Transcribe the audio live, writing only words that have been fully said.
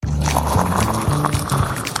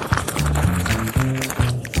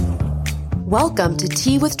Welcome to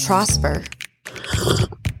Tea with Trosper.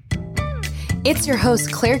 It's your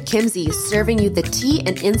host, Claire Kimsey, serving you the tea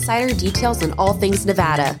and insider details on all things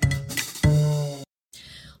Nevada.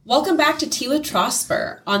 Welcome back to Tea with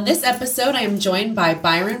Trosper. On this episode, I am joined by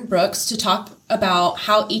Byron Brooks to talk about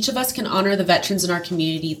how each of us can honor the veterans in our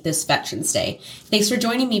community this Veterans Day. Thanks for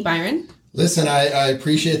joining me, Byron. Listen, I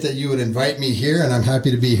appreciate that you would invite me here, and I'm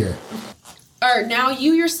happy to be here. Now,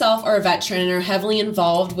 you yourself are a veteran and are heavily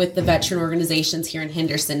involved with the veteran organizations here in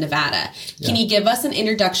Henderson, Nevada. Can you give us an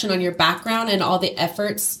introduction on your background and all the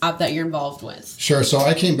efforts that you're involved with? Sure. So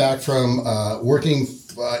I came back from working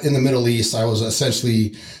in the Middle East. I was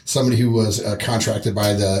essentially somebody who was contracted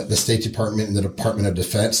by the State Department and the Department of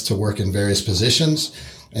Defense to work in various positions.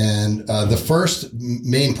 And the first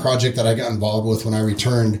main project that I got involved with when I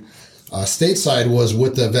returned stateside was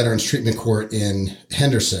with the Veterans Treatment Court in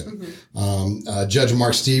Henderson. Judge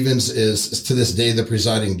Mark Stevens is to this day the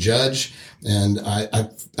presiding judge. And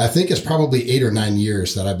I think it's probably 8 or 9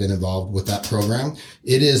 years that I've been involved with that program.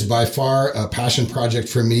 It is by far a passion project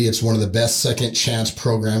for me. It's one of the best second chance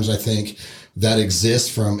programs, I think, that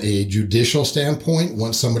exists from a judicial standpoint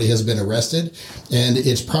once somebody has been arrested. And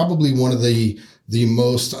it's probably one of the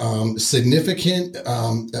most significant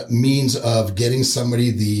means of getting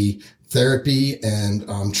somebody the therapy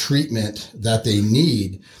and treatment that they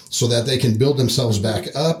need so that they can build themselves back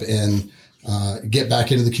up and get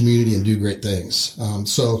back into the community and do great things.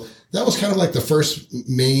 So that was kind of like the first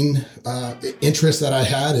main interest that I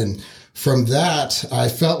had. And from that, I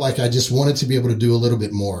felt like I just wanted to be able to do a little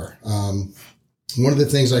bit more. One of the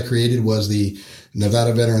things I created was the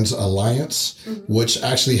Nevada Veterans Alliance, which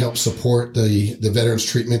actually helps support the Veterans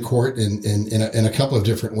Treatment Court in a couple of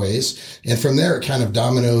different ways. And from there, it kind of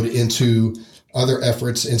dominoed into other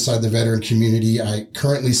efforts inside the veteran community. I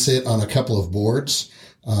currently sit on a couple of boards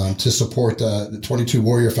to support the 22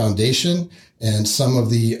 Warrior Foundation and some of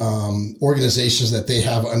the organizations that they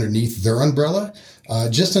have underneath their umbrella,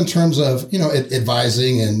 just in terms of,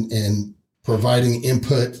 advising and providing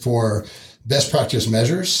input for best practice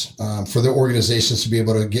measures for their organizations to be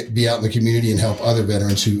able to be out in the community and help other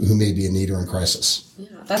veterans who may be in need or in crisis. Yeah,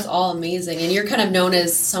 that's all amazing. And you're kind of known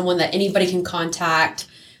as someone that anybody can contact,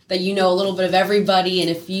 that you know a little bit of everybody. And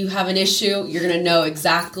if you have an issue, you're going to know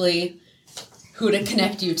exactly who to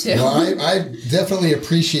connect you to. Well, I definitely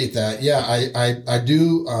appreciate that. Yeah, I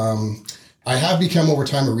do. I have become over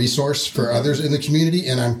time a resource for others in the community,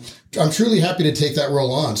 and I'm truly happy to take that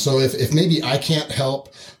role on. So if maybe I can't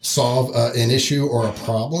help solve an issue or a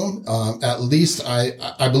problem, at least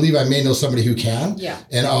I believe I may know somebody who can. Yeah.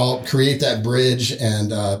 And I'll create that bridge and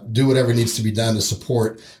do whatever needs to be done to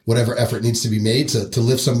support whatever effort needs to be made to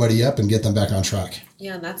lift somebody up and get them back on track.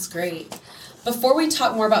 Yeah, that's great. Before we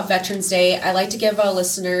talk more about Veterans Day, I'd like to give our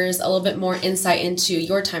listeners a little bit more insight into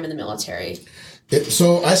your time in the military.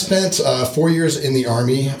 So I spent 4 years in the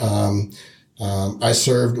Army. I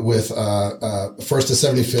served with 1st to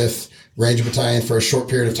 75th Ranger Battalion for a short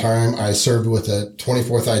period of time. I served with the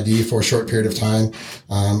 24th ID for a short period of time.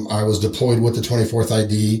 I was deployed with the 24th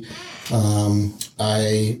ID.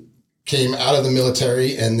 I came out of the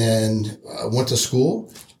military and then went to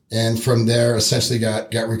school. And from there, essentially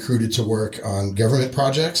got recruited to work on government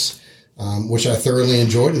projects, which I thoroughly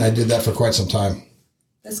enjoyed. And I did that for quite some time.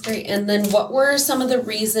 That's great. And then what were some of the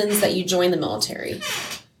reasons that you joined the military?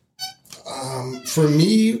 For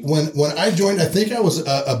me, when I joined, I think I was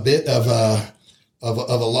a bit of a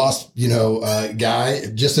lost, guy,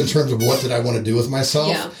 just in terms of what did I want to do with myself.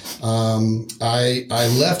 Yeah. I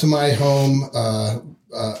left my home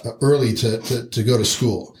early to go to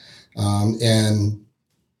school.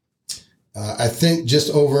 I think just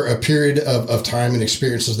over a period of time and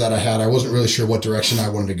experiences that I had, I wasn't really sure what direction I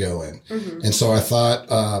wanted to go in. And so I thought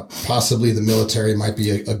possibly the military might be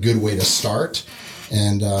a good way to start.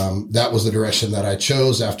 And that was the direction that I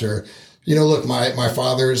chose after, look, my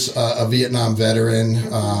father's a Vietnam veteran.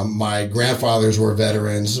 My grandfathers were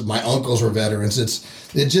veterans. My uncles were veterans.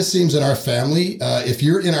 It just seems in our family, if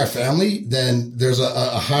you're in our family, then there's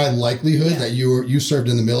a high likelihood that you served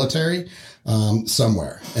in the military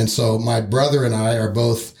somewhere. And so my brother and I are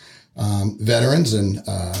both veterans, and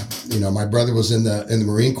my brother was in the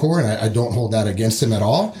Marine Corps, and I don't hold that against him at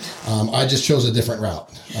all. I just chose a different route.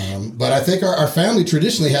 But I think our family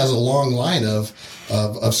traditionally has a long line of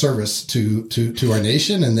service to our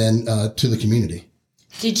nation and then to the community.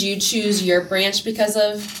 Did you choose your branch because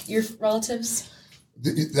of your relatives?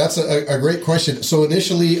 That's a great question. So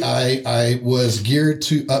initially, I was geared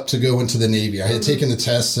up to go into the Navy. I had taken the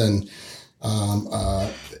tests and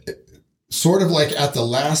sort of like at the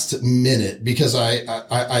last minute, because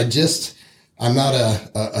I I'm not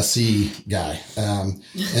a C guy.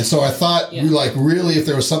 And so I thought like really if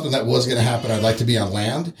there was something that was going to happen, I'd like to be on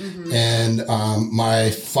land. And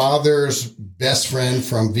my father's best friend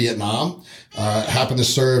from Vietnam happened to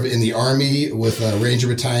serve in the Army with a Ranger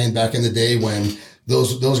Battalion back in the day when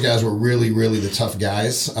those guys were really, really the tough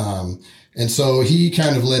guys. And so he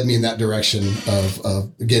kind of led me in that direction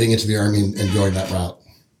of getting into the Army and going that route.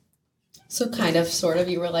 So kind of, sort of,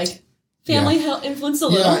 you were like, family influence a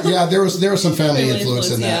little. Yeah, there was some family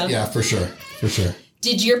influence in that. Yeah, for sure.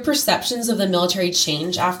 Did your perceptions of the military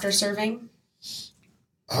change after serving?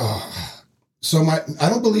 So I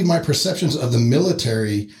don't believe my perceptions of the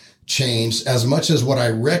military changed as much as what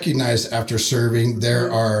I recognized after serving. There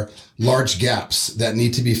are large gaps that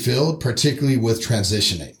need to be filled, particularly with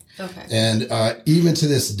transitioning. Okay. And even to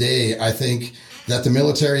this day, I think that the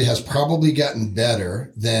military has probably gotten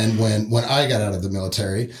better than when I got out of the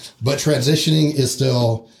military, but transitioning is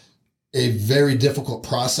still a very difficult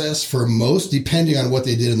process for most, depending on what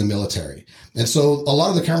they did in the military. And so a lot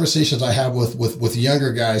of the conversations I have with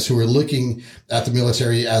younger guys who are looking at the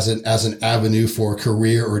military as an avenue for a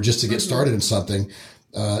career or just to get started in something,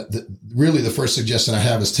 really the first suggestion I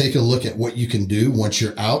have is take a look at what you can do once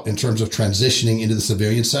you're out in terms of transitioning into the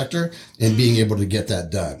civilian sector and being able to get that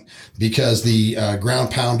done. Because the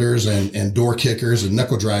ground pounders and door kickers and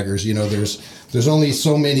knuckle draggers, there's only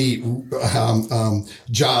so many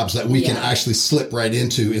jobs that we can actually slip right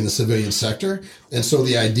into in the civilian sector. And so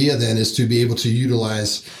the idea then is to be able to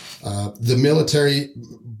utilize the military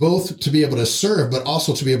both to be able to serve, but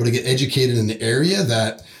also to be able to get educated in the area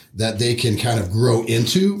that they can kind of grow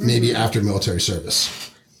into maybe after military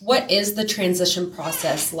service. What is the transition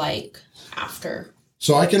process like after?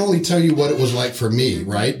 So I can only tell you what it was like for me,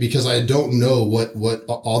 right? Because I don't know what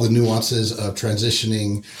all the nuances of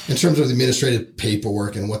transitioning in terms of the administrative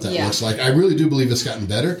paperwork and what that looks like. I really do believe it's gotten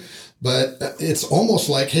better, but it's almost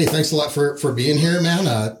like, hey, thanks a lot for being here,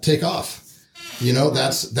 man. Take off.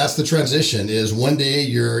 That's the transition is one day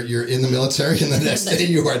you're in the military and the next day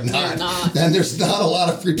you are not. And there's not a lot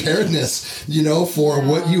of preparedness, for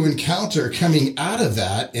what you encounter coming out of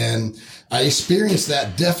that. And I experienced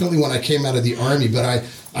that definitely when I came out of the Army, but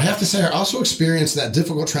I have to say I also experienced that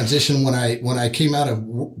difficult transition when I came out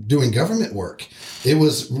of doing government work. It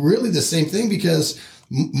was really the same thing because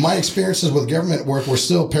my experiences with government work were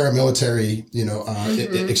still paramilitary,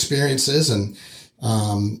 experiences. And,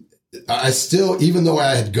 I still, even though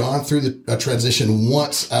I had gone through a transition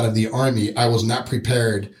once out of the Army, I was not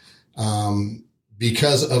prepared,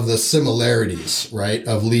 because of the similarities, right,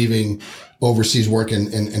 of leaving overseas work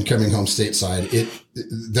and coming home stateside.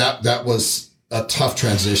 That was a tough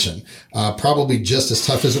transition, probably just as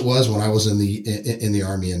tough as it was when I was in the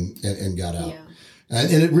Army and got out. Yeah.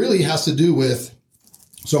 And it really has to do with,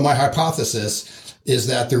 so my hypothesis is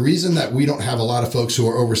that the reason that we don't have a lot of folks who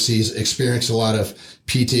are overseas experience a lot of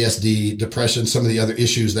PTSD, depression, some of the other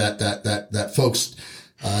issues that folks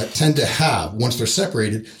tend to have once they're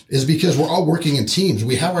separated is because we're all working in teams.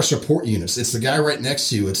 We have our support units. It's the guy right next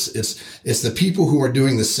to you. It's the people who are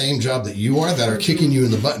doing the same job that you are that are kicking you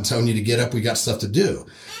in the butt and telling you to get up. We got stuff to do.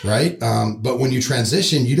 Right. But when you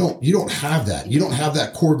transition, you don't have that. You don't have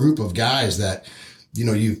that core group of guys that,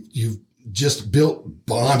 you've just built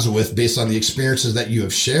bonds with based on the experiences that you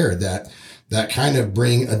have shared that kind of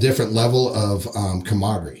bring a different level of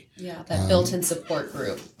camaraderie. Yeah, that built-in support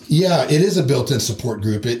group. Yeah, it is a built-in support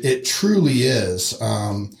group. It truly is.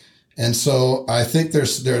 And so I think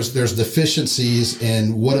there's deficiencies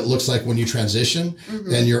in what it looks like when you transition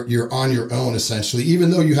and you're on your own essentially.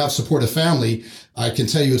 Even though you have supportive family, I can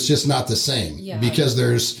tell you it's just not the same because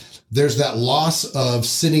there's that loss of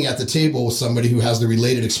sitting at the table with somebody who has the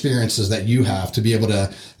related experiences that you have to be able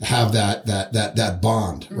to have that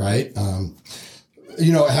bond, right?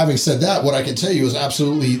 Having said that, what I can tell you is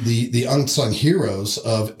absolutely the unsung heroes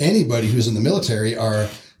of anybody who's in the military are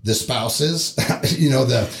the spouses,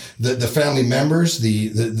 the family members,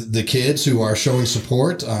 the kids who are showing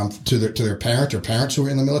support, to their parent or parents who are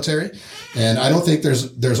in the military. And I don't think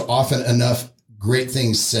there's often enough great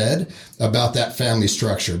things said about that family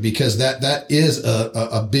structure because that is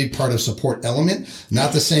a big part of support element,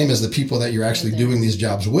 not the same as the people that you're actually doing these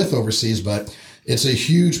jobs with overseas, but it's a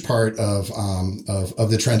huge part of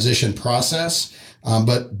the transition process.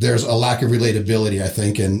 But there's a lack of relatability, I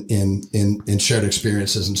think, in shared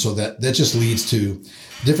experiences. And so that just leads to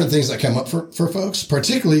different things that come up for folks,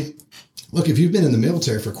 particularly, look, if you've been in the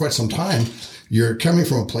military for quite some time, you're coming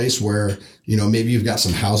from a place where, maybe you've got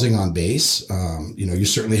some housing on base. You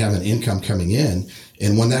certainly have an income coming in.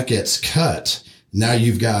 And when that gets cut, now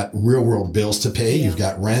you've got real world bills to pay. Yeah. You've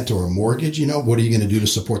got rent or a mortgage. What are you going to do to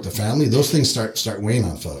support the family? Those things start weighing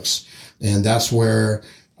on folks. And that's where,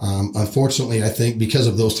 unfortunately, I think because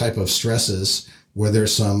of those type of stresses, where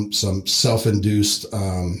there's some self-induced,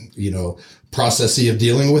 processy of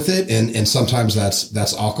dealing with it. And sometimes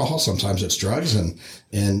that's alcohol. Sometimes it's drugs. And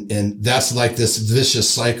that's like this vicious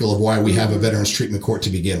cycle of why we have a veterans treatment court to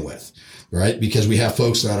begin with, right? Because we have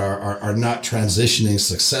folks that are not transitioning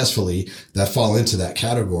successfully that fall into that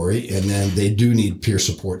category. And then they do need peer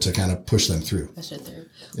support to kind of push them through.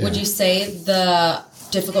 Yeah. Would you say the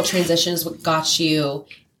difficult transitions what got you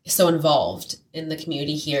so involved in the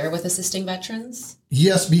community here with assisting veterans?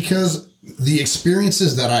 Yes, because the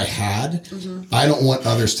experiences that I had, I don't want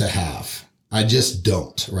others to have. I just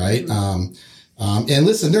don't, right? And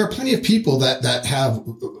listen, there are plenty of people that have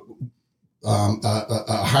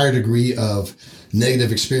a higher degree of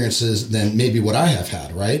negative experiences than maybe what I have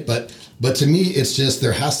had, right? But to me, it's just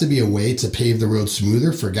there has to be a way to pave the road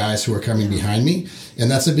smoother for guys who are coming behind me.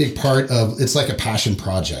 And that's a big part of, it's like a passion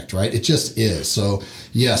project, right? It just is. So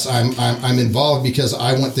yes, I'm involved because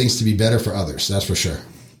I want things to be better for others. That's for sure.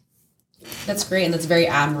 That's great. And that's very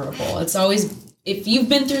admirable. It's always, if you've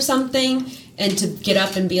been through something and to get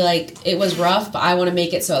up and be like, it was rough, but I want to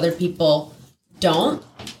make it so other people don't.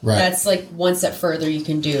 Right. That's like one step further you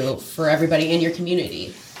can do for everybody in your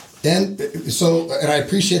community. And so, and I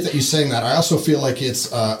appreciate that you saying that. I also feel like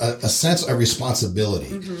it's a sense of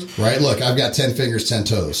responsibility, right? Look, I've got 10 fingers, 10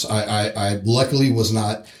 toes. I luckily was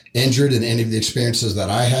not injured in any of the experiences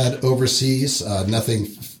that I had overseas.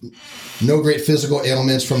 No great physical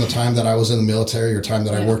ailments from the time that I was in the military or time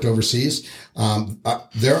that I worked overseas.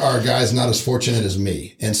 There are guys not as fortunate as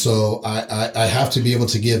me. And so I have to be able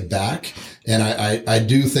to give back. And I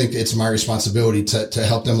do think it's my responsibility to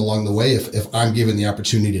help them along the way if I'm given the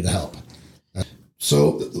opportunity to help.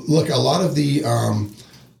 So look, a lot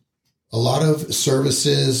of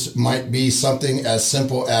services might be something as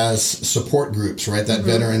simple as support groups, right? That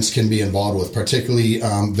veterans can be involved with, particularly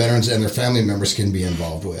veterans and their family members can be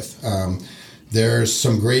involved with. There's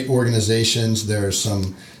some great organizations. There's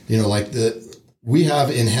some, we have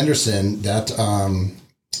in Henderson that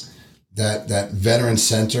Veteran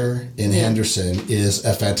Center in Henderson is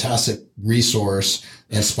a fantastic resource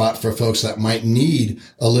and spot for folks that might need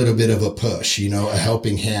a little bit of a push, a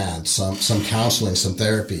helping hand, some counseling, some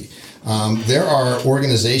therapy. There are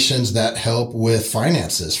organizations that help with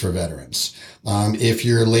finances for veterans. If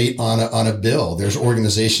you're late on a bill, there's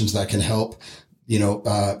organizations that can help,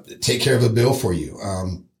 take care of a bill for you.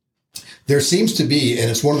 There seems to be,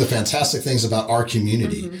 and it's one of the fantastic things about our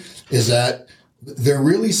community, is that there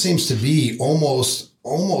really seems to be almost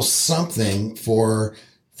something for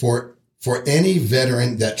any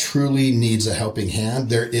veteran that truly needs a helping hand.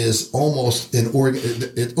 There is almost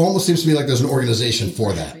it almost seems to me like there's an organization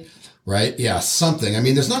for that. Right? Yeah, something. I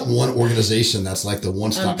mean, there's not one organization that's like the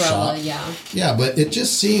one-stop shop. Yeah, but it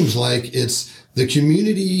just seems like it's the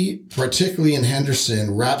community, particularly in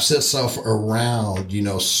Henderson, wraps itself around,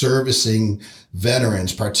 servicing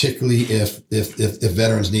veterans, particularly if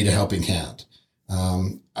veterans need a helping hand.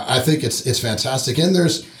 I think it's fantastic. And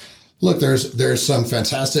there's some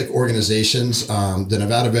fantastic organizations. The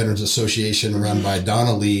Nevada Veterans Association run by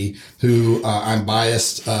Donna Lee, who I'm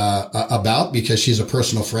biased about because she's a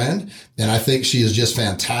personal friend. And I think she is just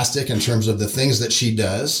fantastic in terms of the things that she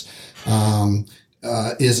does,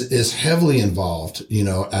 is heavily involved,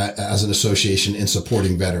 as an association in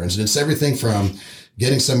supporting veterans. And it's everything from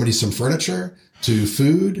getting somebody some furniture to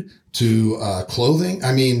food to clothing.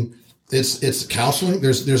 I mean, it's counseling.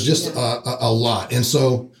 There's just a lot. And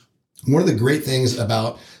so one of the great things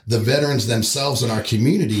about the veterans themselves in our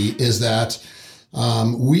community is that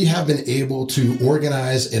we have been able to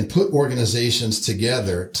organize and put organizations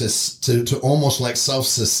together to almost like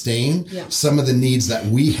self-sustain some of the needs that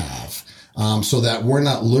we have, so that we're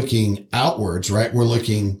not looking outwards, right? We're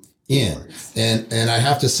looking in. And I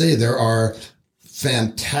have to say there are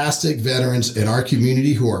fantastic veterans in our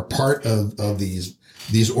community who are part of these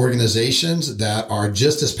organizations that are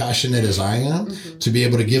just as passionate as I am to be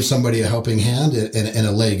able to give somebody a helping hand and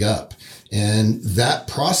a leg up. And that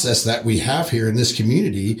process that we have here in this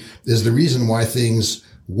community is the reason why things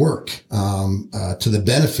work, to the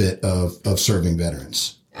benefit of serving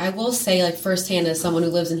veterans. I will say, like, firsthand, as someone who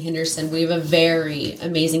lives in Henderson, we have a very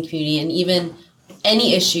amazing community. And even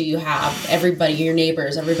any issue you have, everybody, your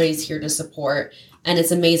neighbors, everybody's here to support. And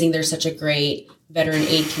it's amazing there's such a great veteran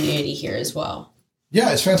aid community here as well.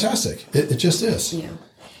 Yeah, it's fantastic. It just is. Yeah.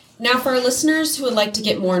 Now, for our listeners who would like to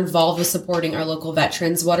get more involved with supporting our local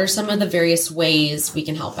veterans, what are some of the various ways we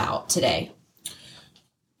can help out today?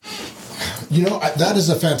 That is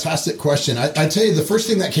a fantastic question. I tell you, the first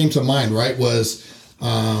thing that came to mind, right, was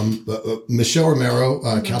Michelle Romero,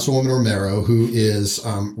 Councilwoman Romero, who is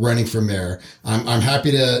running for mayor. I'm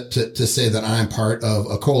happy to say that I'm part of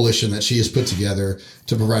a coalition that she has put together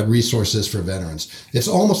to provide resources for veterans. It's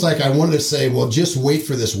almost like I wanted to say, well, just wait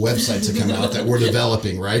for this website to come out that we're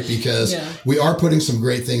developing, right? Because we are putting some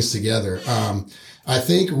great things together. I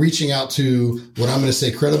think reaching out to what I'm going to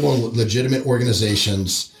say credible and legitimate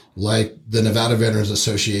organizations like the Nevada Veterans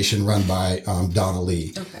Association run by Donna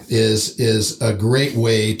Lee is a great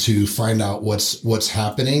way to find out what's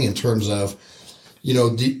happening in terms of,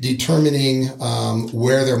 determining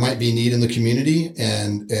where there might be need in the community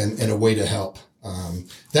and a way to help.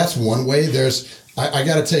 That's one way. I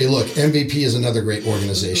got to tell you, look, MVP is another great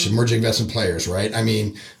organization, Merging Vets and Players, right? I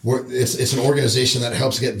mean, it's an organization that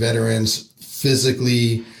helps get veterans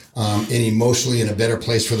physically and emotionally in a better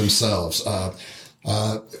place for themselves.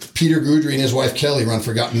 Peter Goudry and his wife Kelly run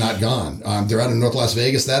Forgotten Not Gone. They're out in North Las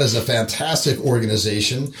Vegas. That is a fantastic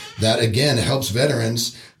organization that, again, helps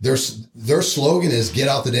veterans. Their slogan is "Get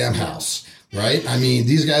out the damn house." Right? I mean,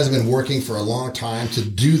 these guys have been working for a long time to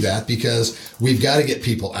do that because we've got to get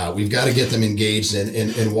people out. We've got to get them engaged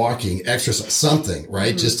in walking, exercise, something,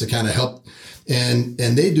 right? Just to kind of help. And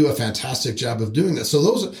they do a fantastic job of doing that. So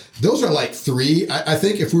those are like three. I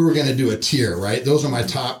think if we were going to do a tier, right? Those are my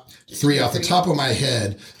top three off the top of my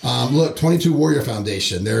head. Look, 22 Warrior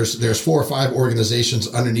Foundation. There's 4 or 5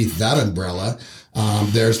 organizations underneath that umbrella.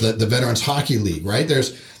 There's the Veterans Hockey League, right?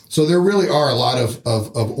 So there really are a lot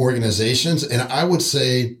of organizations. And I would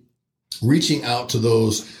say reaching out to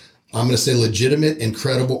those, I'm going to say legitimate and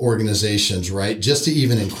credible organizations, right? Just to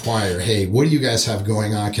even inquire, hey, what do you guys have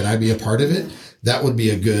going on? Can I be a part of it? That would be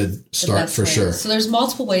a good start for sure. So there's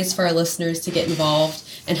multiple ways for our listeners to get involved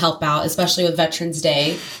and help out, especially with Veterans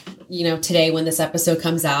Day, today when this episode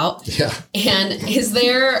comes out. Yeah. And is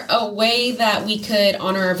there a way that we could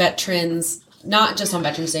honor our veterans, not just on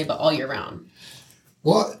Veterans Day, but all year round?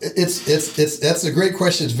 Well, that's a great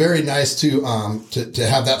question. It's very nice to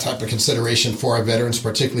have that type of consideration for our veterans,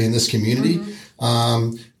 particularly in this community.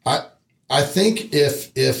 I think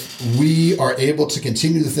if we are able to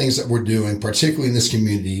continue the things that we're doing, particularly in this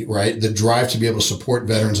community, right, the drive to be able to support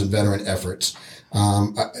veterans and veteran efforts,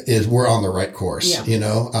 is we're on the right course.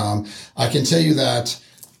 Yeah. I can tell you that.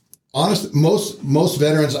 Honestly, most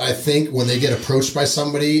veterans, I think, when they get approached by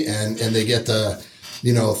somebody and they get the,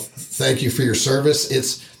 thank you for your service,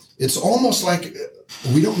 it's almost like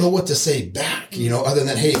we don't know what to say back, other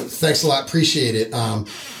than, hey, thanks a lot, appreciate it.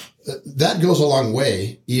 That goes a long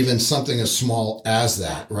way, even something as small as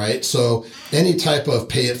that, right? So any type of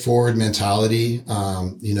pay it forward mentality,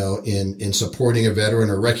 in supporting a veteran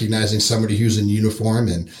or recognizing somebody who's in uniform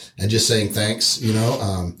and just saying thanks,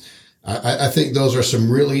 I think those are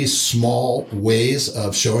some really small ways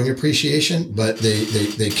of showing appreciation, but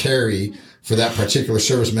they carry for that particular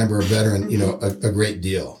service member or veteran, a great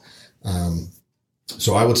deal.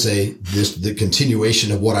 So I would say the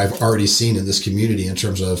continuation of what I've already seen in this community in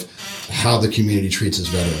terms of how the community treats its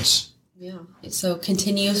veterans. Yeah. So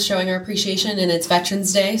continue showing our appreciation, and it's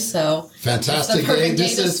Veterans Day. So fantastic day.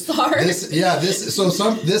 Here's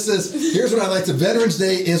what I like to. Veterans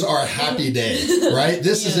Day is our happy day, right?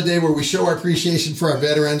 This is a day where we show our appreciation for our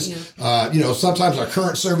veterans. Yeah. Sometimes our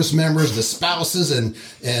current service members, the spouses, and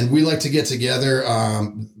we like to get together.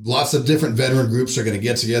 Lots of different veteran groups are going to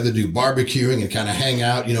get together, do barbecuing and kind of hang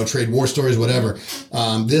out, trade war stories, whatever.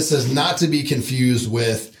 This is not to be confused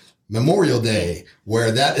with Memorial Day,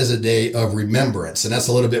 where that is a day of remembrance, and that's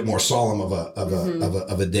a little bit more solemn of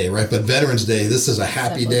a day, right? But Veterans Day, this is a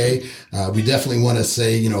happy day. We definitely want to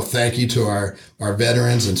say, thank you to our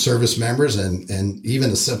veterans and service members, and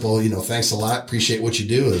even a simple, thanks a lot, appreciate what you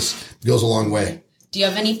do goes a long way. Do you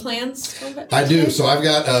have any plans? I do. So I've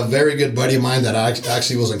got a very good buddy of mine that I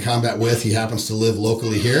actually was in combat with. He happens to live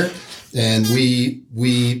locally here, and we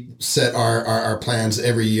set our plans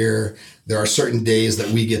every year. There are certain days that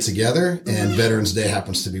we get together, and Veterans Day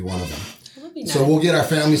happens to be one of them. Nice. So we'll get our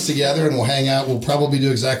families together and we'll hang out. We'll probably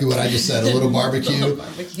do exactly what I just said, a little barbecue,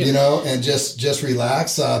 and just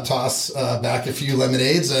relax, toss back a few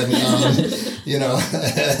lemonades and,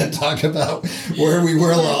 and talk about where we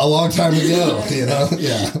were a long time ago,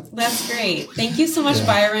 Yeah. That's great. Thank you so much,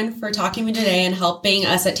 Byron, for talking to me today and helping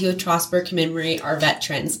us at Trosper commemorate our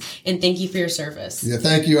veterans. And thank you for your service. Yeah,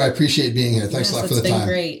 thank you. I appreciate being here. Thanks a lot for the time. It's been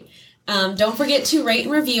great. Don't forget to rate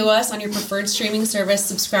and review us on your preferred streaming service.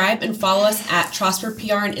 Subscribe and follow us at Trosper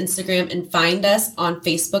PR on Instagram, and find us on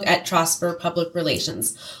Facebook at Trosper Public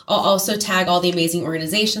Relations. I'll also tag all the amazing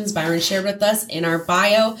organizations Byron shared with us in our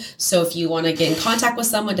bio. So if you want to get in contact with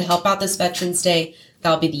someone to help out this Veterans Day,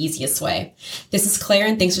 that'll be the easiest way. This is Claire,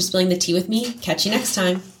 and thanks for spilling the tea with me. Catch you next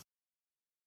time.